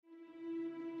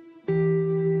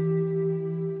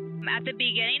At the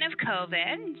beginning of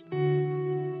COVID,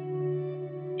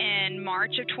 in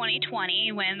March of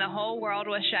 2020, when the whole world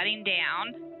was shutting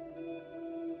down,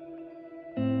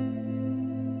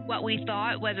 what we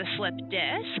thought was a slipped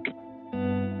disc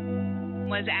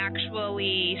was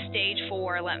actually stage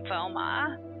 4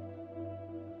 lymphoma.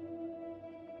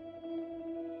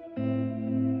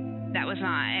 That was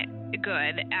not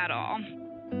good at all.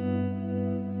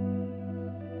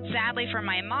 Sadly for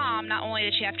my mom, not only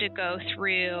did she have to go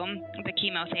through the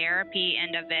chemotherapy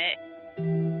end of it,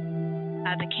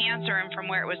 the cancer and from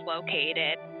where it was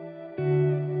located,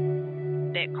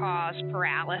 it caused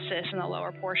paralysis in the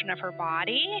lower portion of her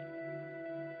body.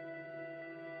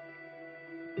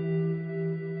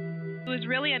 It was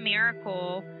really a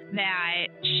miracle that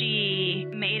she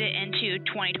made it into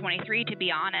 2023, to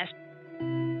be honest,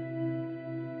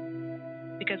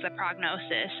 because the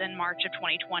prognosis in March of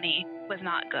 2020 was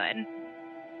not good.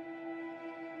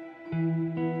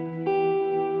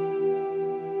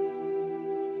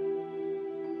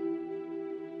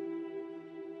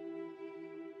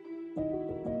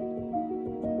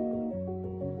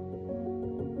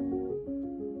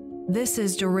 This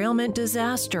is Derailment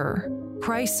Disaster,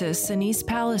 Crisis in East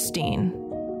Palestine.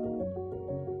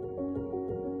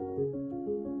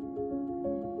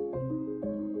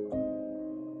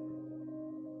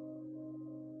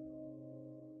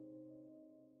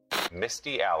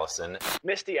 Misty Allison.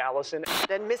 Misty Allison.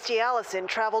 Then Misty Allison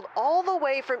traveled all the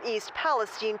way from East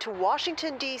Palestine to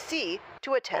Washington, D.C.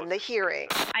 to attend the hearing.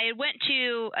 I went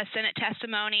to a Senate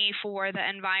testimony for the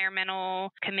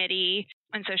Environmental Committee,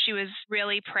 and so she was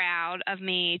really proud of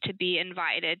me to be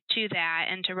invited to that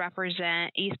and to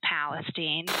represent East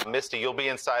Palestine. Misty, you'll be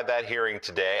inside that hearing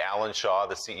today. Alan Shaw,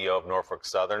 the CEO of Norfolk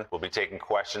Southern, will be taking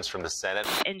questions from the Senate.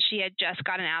 And she had just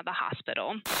gotten out of the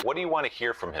hospital. What do you want to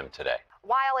hear from him today?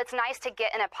 While it's nice to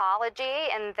get an apology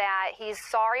and that he's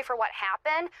sorry for what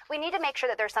happened, we need to make sure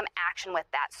that there's some action with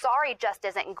that. Sorry just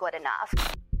isn't good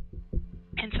enough.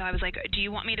 And so I was like, do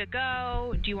you want me to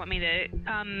go? Do you want me to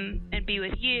come and be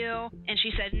with you? And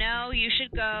she said, no, you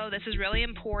should go. This is really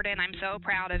important. I'm so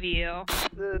proud of you.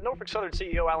 The Norfolk Southern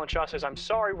CEO, Alan Shaw, says, I'm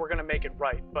sorry, we're going to make it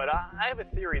right. But I have a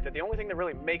theory that the only thing that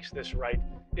really makes this right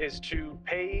is to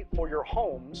pay for your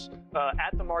homes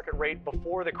at the market rate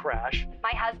before the crash.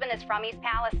 My husband is from East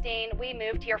Palestine. We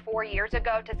moved here 4 years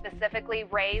ago to specifically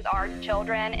raise our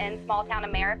children in small town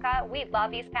America. We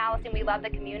love East Palestine. We love the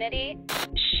community.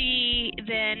 She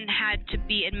then had to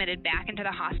be admitted back into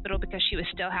the hospital because she was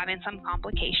still having some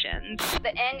complications.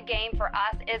 The end game for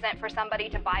us isn't for somebody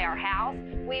to buy our house.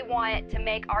 We want to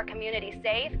make our community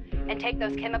safe and take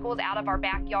those chemicals out of our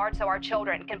backyard so our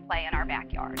children can play in our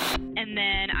backyard. And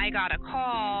then I got a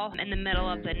call in the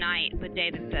middle of the night, the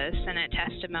day that the Senate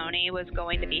testimony was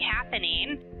going to be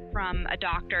happening, from a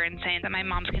doctor and saying that my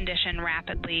mom's condition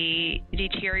rapidly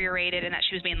deteriorated and that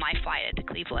she was being life flighted to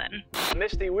Cleveland.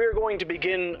 Misty, we're going to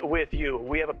begin with you.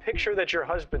 We have a picture that your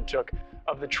husband took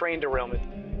of the train derailment.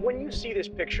 When you see this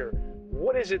picture,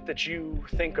 what is it that you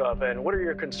think of, and what are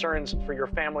your concerns for your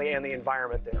family and the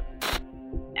environment there?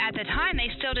 At the time, they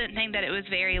still didn't think that it was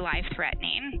very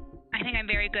life-threatening. I think I'm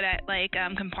very good at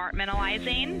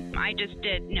compartmentalizing. I just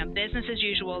did, business as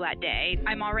usual that day.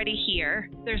 I'm already here.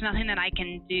 There's nothing that I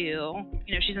can do.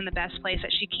 She's in the best place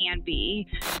that she can be.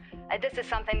 This is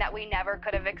something that we never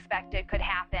could have expected could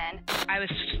happen. I was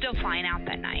still flying out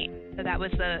that night, so that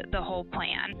was the whole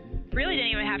plan. Really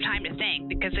didn't even have time to think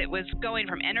because it was going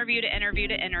from interview to interview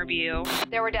to interview.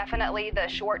 There were definitely the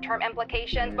short-term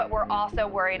implications, but we're also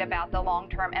worried about the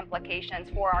long-term implications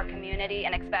for our community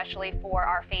and especially for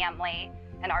our family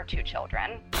and our 2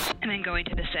 children. And then going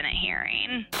to the Senate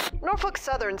hearing. Norfolk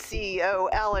Southern CEO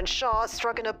Alan Shaw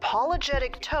struck an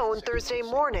apologetic tone Thursday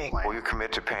morning. Will you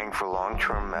commit to paying for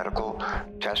long-term medical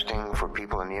testing for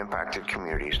people in the impacted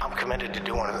communities? I'm committed to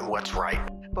doing what's right.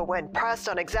 But when pressed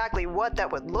on exactly what that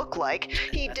would look like,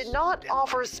 he did not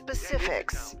offer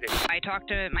specifics. I talked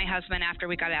to my husband after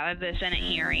we got out of the Senate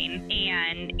hearing,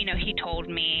 and, he told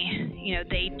me,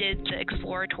 they did the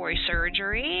exploratory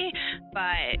surgery,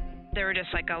 but there were just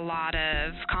a lot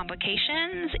of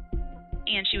complications,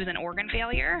 and she was an organ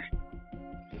failure,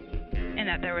 and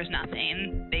that there was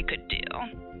nothing they could do.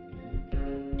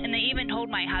 And they even told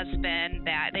my husband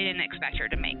that they didn't expect her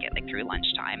to make it through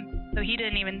lunchtime. So he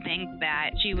didn't even think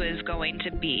that she was going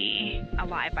to be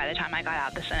alive by the time I got out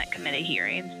of the Senate committee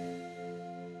hearings.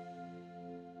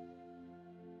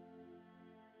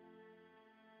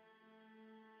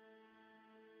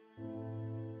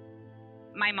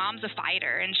 My mom's a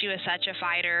fighter, and she was such a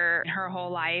fighter her whole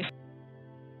life.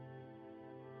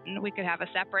 And we could have a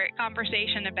separate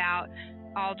conversation about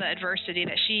all the adversity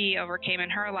that she overcame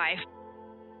in her life.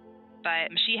 but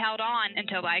she held on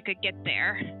until I could get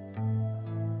there.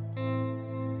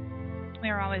 We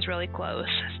were always really close.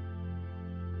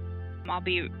 I'll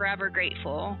be forever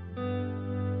grateful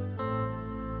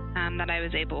that I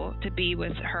was able to be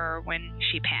with her when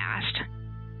she passed.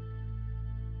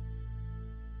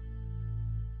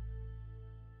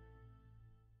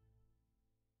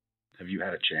 Have you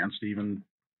had a chance to even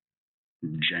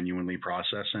genuinely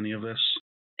process any of this?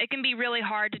 It can be really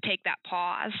hard to take that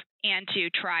pause and to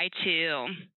try to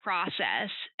process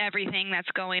everything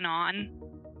that's going on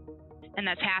and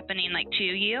that's happening to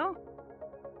you.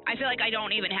 I feel like I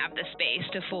don't even have the space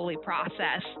to fully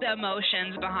process the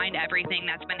emotions behind everything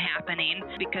that's been happening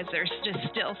because there's just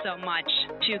still so much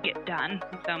to get done,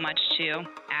 so much to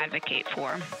advocate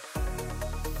for.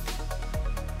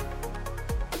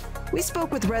 We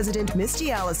spoke with resident Misty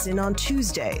Allison on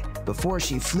Tuesday before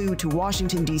she flew to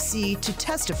Washington, D.C. to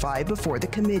testify before the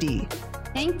committee.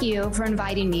 Thank you for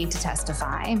inviting me to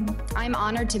testify. I'm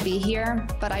honored to be here,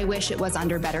 but I wish it was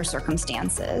under better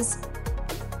circumstances.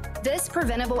 This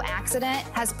preventable accident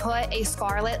has put a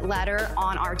scarlet letter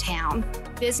on our town.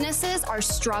 Businesses are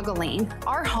struggling.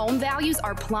 Our home values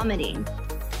are plummeting.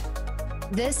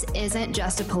 This isn't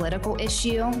just a political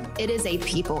issue, it is a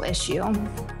people issue.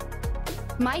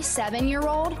 My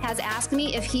 7-year-old has asked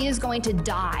me if he is going to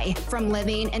die from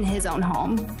living in his own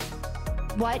home.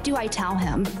 What do I tell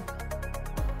him?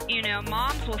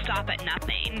 Moms will stop at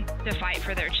nothing to fight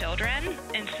for their children,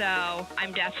 and so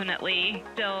I'm definitely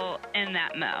still in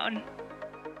that mode.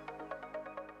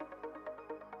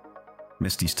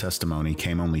 Misty's testimony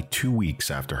came only 2 weeks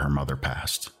after her mother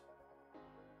passed.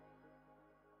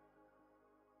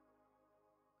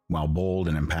 While bold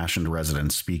and impassioned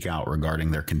residents speak out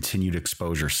regarding their continued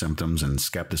exposure symptoms and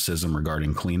skepticism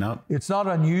regarding cleanup, it's not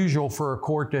unusual for a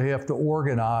court to have to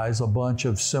organize a bunch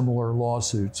of similar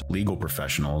lawsuits. Legal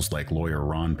professionals like lawyer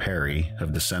Ron Perry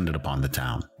have descended upon the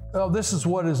town. This is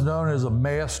what is known as a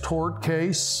mass tort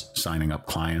case. Signing up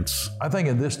clients. I think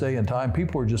in this day and time,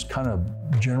 people are just kind of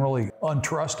generally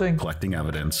untrusting. Collecting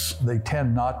evidence. They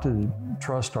tend not to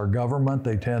trust our government.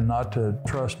 They tend not to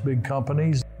trust big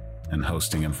companies. And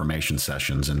hosting information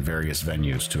sessions in various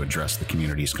venues to address the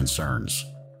community's concerns.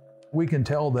 We can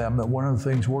tell them that one of the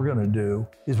things we're going to do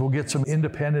is we'll get some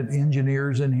independent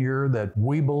engineers in here that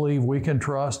we believe we can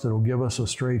trust that'll give us a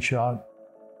straight shot.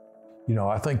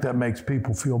 I think that makes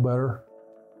people feel better.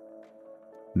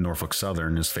 Norfolk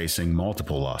Southern is facing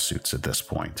multiple lawsuits at this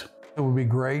point. It would be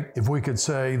great if we could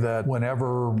say that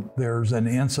whenever there's an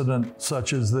incident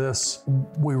such as this,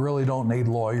 we really don't need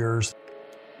lawyers.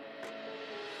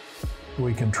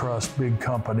 We can trust big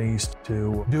companies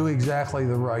to do exactly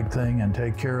the right thing and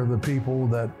take care of the people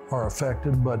that are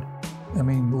affected. But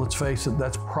let's face it,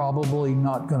 that's probably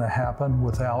not going to happen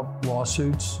without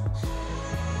lawsuits.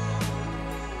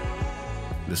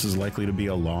 This is likely to be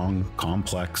a long,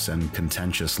 complex, and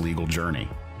contentious legal journey,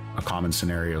 a common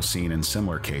scenario seen in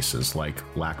similar cases like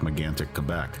Lac-Mégantic,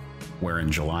 Quebec, where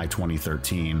in July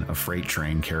 2013, a freight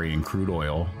train carrying crude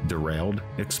oil derailed,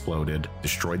 exploded,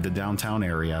 destroyed the downtown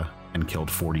area, and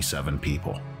killed 47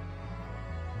 people.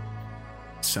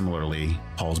 Similarly,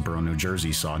 Paulsboro, New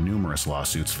Jersey saw numerous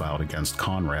lawsuits filed against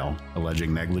Conrail,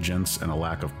 alleging negligence and a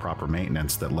lack of proper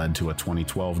maintenance that led to a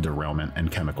 2012 derailment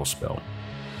and chemical spill.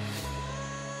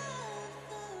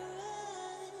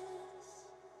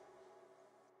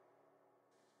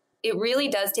 It really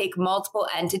does take multiple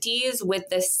entities with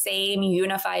the same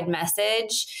unified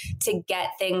message to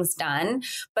get things done.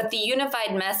 But the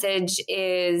unified message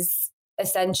is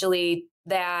essentially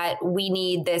that we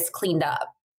need this cleaned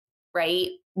up, right?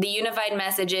 The unified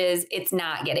message is it's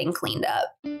not getting cleaned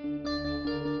up.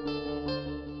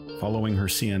 Following her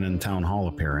CNN town hall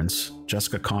appearance,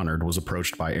 Jessica Conard was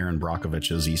approached by Aaron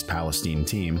Brockovich's East Palestine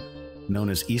team, known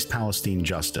as East Palestine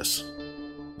Justice.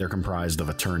 They're comprised of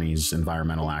attorneys,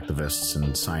 environmental activists,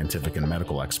 and scientific and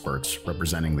medical experts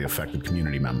representing the affected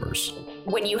community members.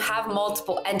 When you have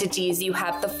multiple entities, you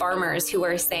have the farmers who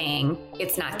are saying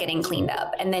it's not getting cleaned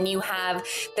up. And then you have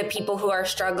the people who are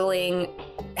struggling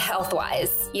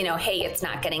health-wise, hey, it's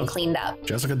not getting cleaned up.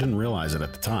 Jessica didn't realize it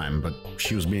at the time, but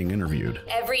she was being interviewed.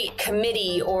 Every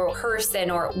committee or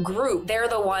person or group, they're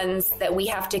the ones that we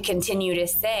have to continue to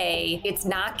say it's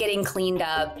not getting cleaned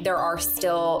up. There are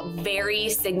still very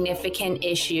significant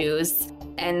issues,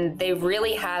 and they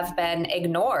really have been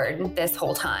ignored this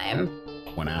whole time.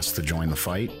 When asked to join the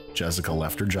fight, Jessica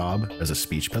left her job as a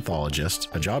speech pathologist,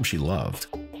 a job she loved,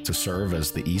 to serve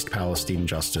as the East Palestine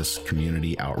Justice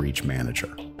Community Outreach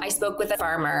Manager. I spoke with a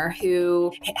farmer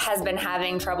who has been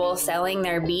having trouble selling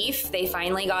their beef. They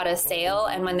finally got a sale,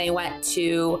 and when they went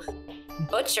to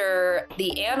butcher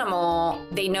the animal,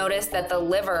 they noticed that the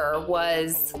liver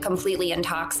was completely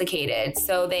intoxicated.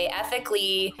 So they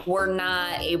ethically were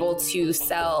not able to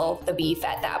sell the beef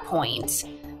at that point.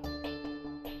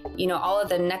 You know, all of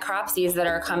the necropsies that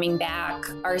are coming back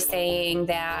are saying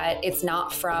that it's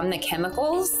not from the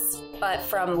chemicals, but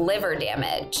from liver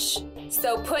damage.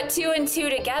 So put 2 and 2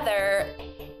 together,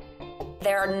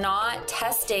 they're not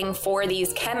testing for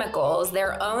these chemicals.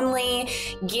 They're only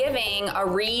giving a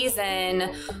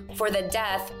reason for the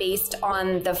death based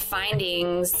on the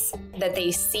findings that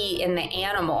they see in the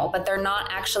animal, but they're not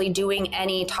actually doing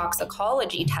any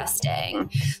toxicology testing.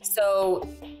 So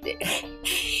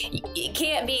it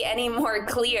can't be any more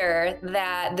clear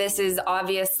that this is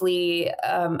obviously,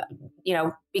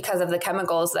 because of the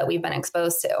chemicals that we've been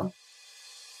exposed to.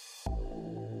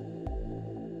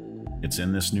 It's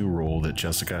in this new role that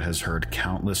Jessica has heard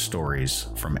countless stories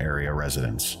from area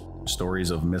residents. Stories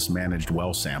of mismanaged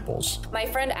well samples. My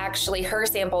friend actually, her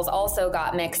samples also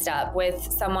got mixed up with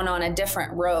someone on a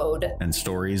different road. And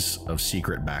stories of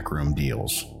secret backroom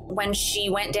deals. When she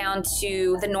went down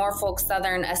to the Norfolk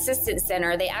Southern Assistance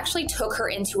Center, they actually took her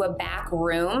into a back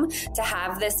room to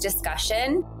have this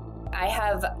discussion. I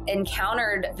have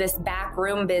encountered this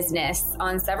backroom business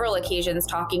on several occasions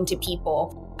talking to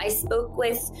people. I spoke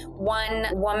with one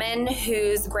woman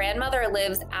whose grandmother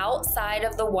lives outside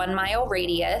of the 1 mile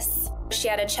radius. She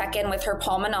had a check-in with her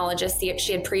pulmonologist.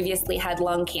 She had previously had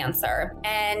lung cancer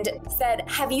and said,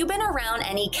 "Have you been around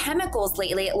any chemicals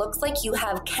lately? It looks like you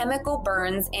have chemical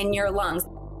burns in your lungs."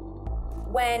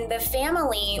 When the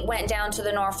family went down to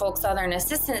the Norfolk Southern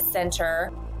Assistance Center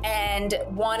and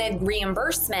wanted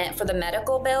reimbursement for the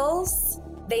medical bills,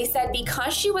 they said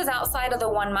because she was outside of the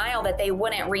 1 mile that they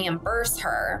wouldn't reimburse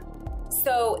her.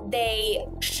 So they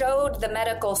showed the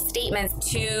medical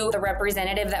statements to the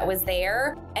representative that was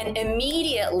there, and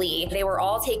immediately they were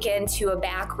all taken to a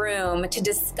back room to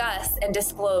discuss and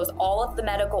disclose all of the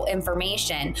medical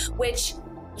information, which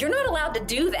you're not allowed to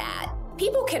do that.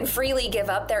 People can freely give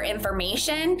up their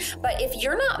information, but if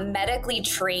you're not medically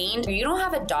trained, you don't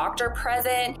have a doctor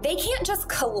present, they can't just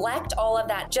collect all of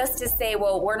that just to say,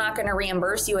 well, we're not going to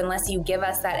reimburse you unless you give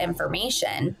us that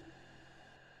information.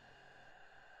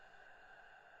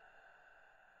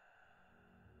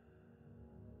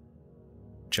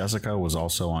 Jessica was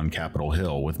also on Capitol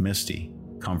Hill with Misty,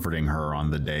 comforting her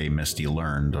on the day Misty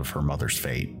learned of her mother's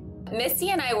fate. Misty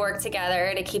and I work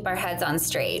together to keep our heads on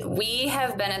straight. We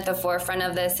have been at the forefront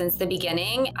of this since the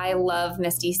beginning. I love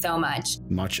Misty so much.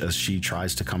 Much as she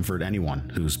tries to comfort anyone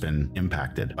who's been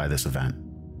impacted by this event.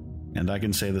 And I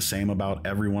can say the same about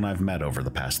everyone I've met over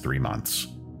the past 3 months.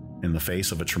 In the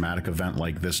face of a traumatic event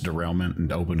like this derailment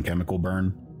and open chemical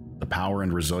burn, the power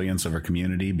and resilience of a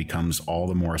community becomes all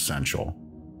the more essential.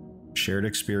 Shared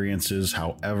experiences,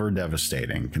 however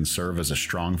devastating, can serve as a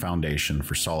strong foundation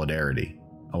for solidarity,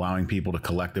 allowing people to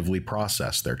collectively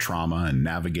process their trauma and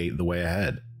navigate the way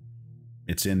ahead.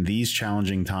 It's in these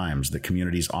challenging times that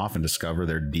communities often discover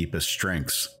their deepest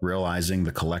strengths, realizing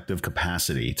the collective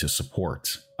capacity to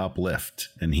support, uplift,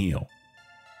 and heal.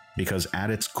 Because at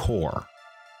its core,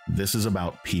 this is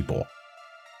about people.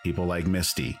 People like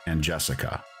Misty and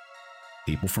Jessica.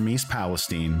 People from East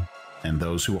Palestine, and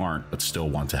those who aren't but still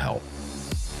want to help.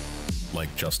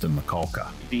 Like Justin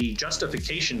Mikulka. The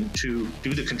justification to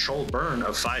do the controlled burn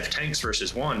of 5 tanks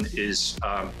versus 1 is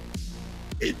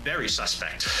very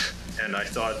suspect. And I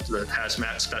thought the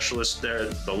hazmat specialist there,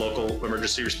 the local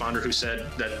emergency responder who said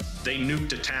that they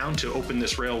nuked a town to open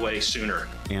this railway sooner.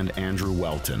 And Andrew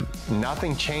Welton.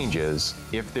 Nothing changes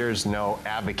if there's no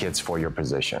advocates for your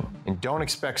position. And don't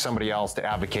expect somebody else to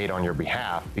advocate on your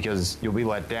behalf because you'll be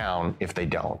let down if they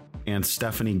don't. And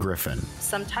Stephanie Griffin.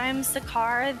 Sometimes the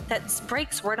car that's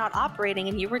brakes were not operating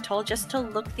and you were told just to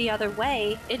look the other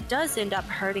way. It does end up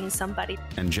hurting somebody.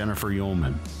 And Jennifer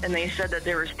Ullman. And they said that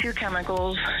there was 2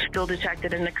 chemicals still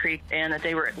detected in the creek and that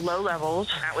they were at low levels.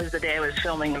 That was the day I was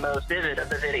filming the most vivid of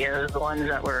the videos, the ones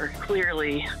that were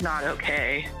clearly not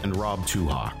okay. And Rob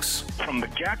Tuhawks. From the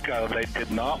get-go, they did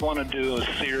not want to do a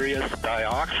serious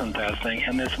dioxin testing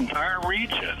in this entire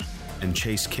region. And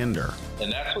Chase Kinder.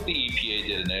 And that's what the EPA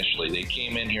did initially. They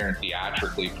came in here and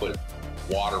theatrically put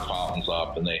water fountains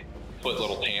up and they put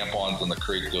little tampons in the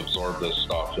creek to absorb this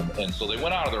stuff. And so they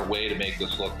went out of their way to make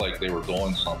this look like they were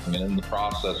doing something. And in the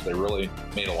process, they really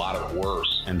made a lot of it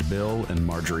worse. And Bill and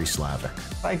Marjorie Slavic.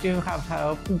 I do have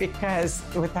hope because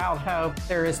without hope,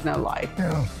 there is no life.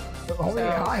 Yeah.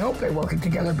 Yeah, I hope they're working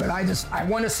together, but I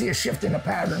want to see a shift in the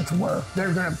pattern to where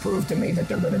they're going to prove to me that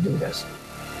they're going to do this.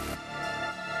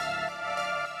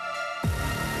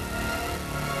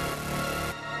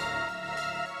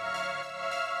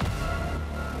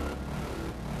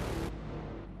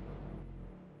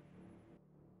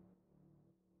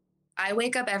 I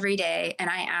wake up every day and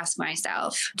I ask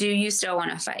myself, do you still want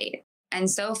to fight? And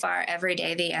so far, every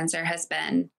day, the answer has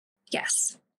been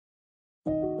yes.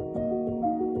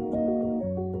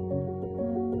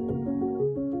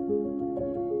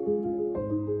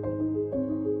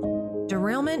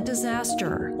 Derailment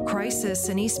Disaster, Crisis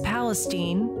in East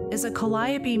Palestine is a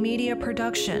Calliope Media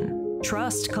production.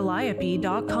 Trust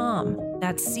Calliope.com.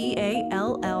 That's CALLIOPE.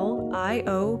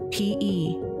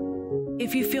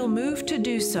 If you feel moved to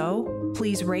do so,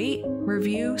 please rate,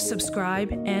 review,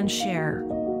 subscribe, and share.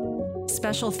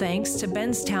 Special thanks to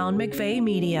Benstown McVeigh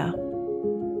Media.